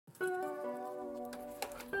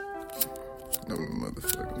I'm the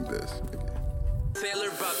motherfucking best, nigga. Taylor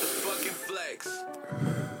about the fucking flex.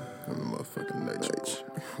 I'm the motherfucking nature.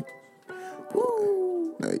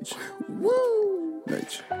 Woo! Nature. Woo!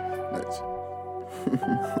 Nature. She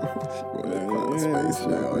wanna clown space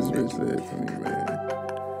now. This bitch said to me, man.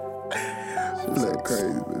 She's so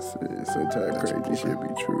crazy, but shit, sometimes crazy shit be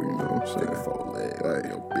true, you know what I'm saying? 4 legs, hey,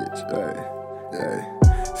 yo, bitch, hey.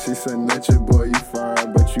 She said, NatureBoy, you fire,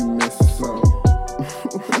 but you missing something.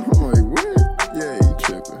 I'm like, what? Yeah, you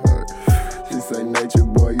tripping, huh? She said,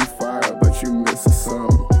 NatureBoy, you fire, but you missing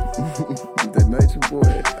something. The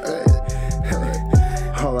NatureBoy, hey.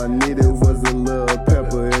 All I needed was a little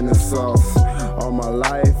pepper in the sauce. All my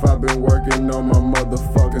life, I've been working on my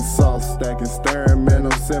motherfucking sauce. Stacking, stirring, man,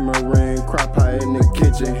 I'm simmering. Crop pie in the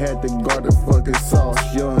kitchen, had to guard the fucking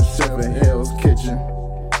sauce. Young chef in Hell's Kitchen.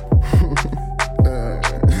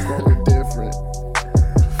 Something different.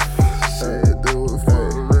 Shit, do it for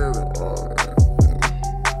a living.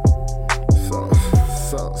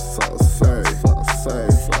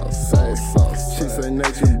 Sauce. She say,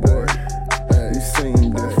 NatureBoy, you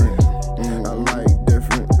seem different. I like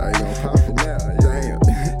different. I ain't gonna pop it now. Damn.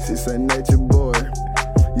 She say, NatureBoy,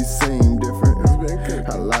 you seem different.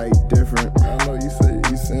 I like different. I know you say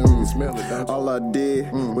you smell it, don't you? All I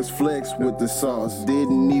did was flex with the sauce.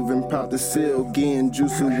 Didn't even pop the seal. Getting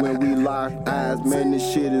juicy when we lock eyes. Man, this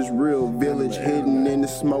shit is real. Village hidden in the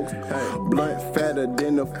smoke. Blunt fatter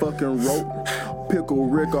than a fucking rope. Pickle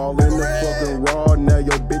Rick all in the fucking raw. Now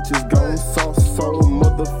your bitch is gone. Sauce so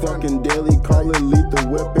motherfucking daily. Call it lethal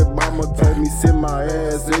weapon. Mama told me sit my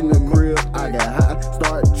ass in the crib. I got hot.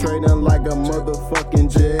 Start trading like a motherfucking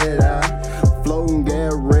Jedi. Floating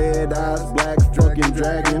gas, red eyes, black drunken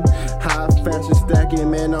dragon. High fashion stacking,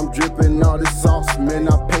 man, I'm dripping all this sauce. Man,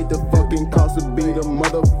 I paid the fucking cost to be the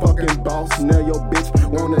motherfucking boss. Now your bitch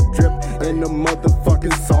wanna drip in the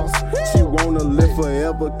motherfucking sauce. She wanna live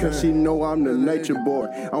forever cause she know I'm the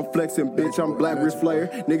NatureBoy. I'm flexing, bitch, I'm black wrist flare.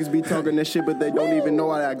 Niggas be talking that shit, but they don't even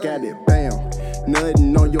know how I got it. Bam.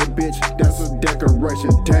 Nothing on your bitch, that's a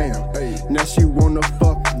decoration, damn. Now she wanna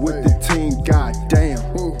fuck with the team, goddamn.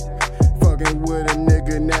 Fucking with a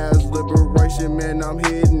nigga, now it's liberation, man. I'm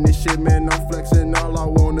hitting this shit, man. I'm flexing. All I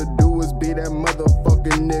wanna do is be that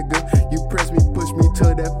motherfucking nigga. You press me, push me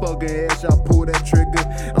to that fucking edge, I pull that trigger.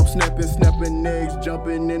 I'm snapping eggs,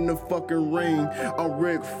 jumping in the fucking ring. I'm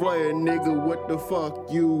Ric Flair, nigga, what the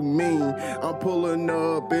fuck you mean? I'm pulling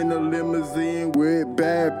up in a limousine with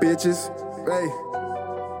bad bitches.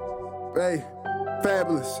 Hey,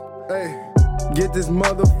 fabulous, hey. Get this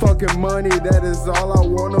motherfucking money, that is all I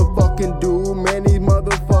wanna fucking do. Man, these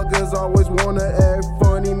motherfuckers always wanna act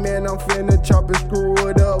funny. Man, I'm finna chop and screw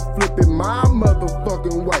it up, flip it my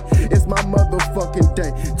motherfucking way. It's my motherfucking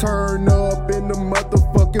day. Turn up in the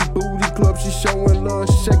motherfucking booty club. She showing love,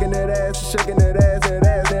 shaking that ass. She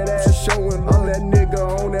showing love. That nigga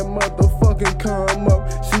on that motherfucking come up.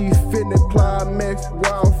 She finna climax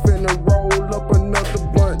while I'm finna roll up another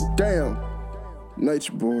blunt. Damn,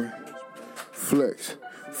 NatureBoy. Flex.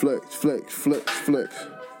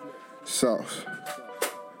 Sauce.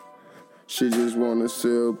 She just wanna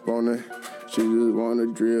sip on it. She just wanna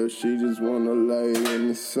drill. She just wanna lay in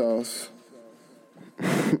the sauce.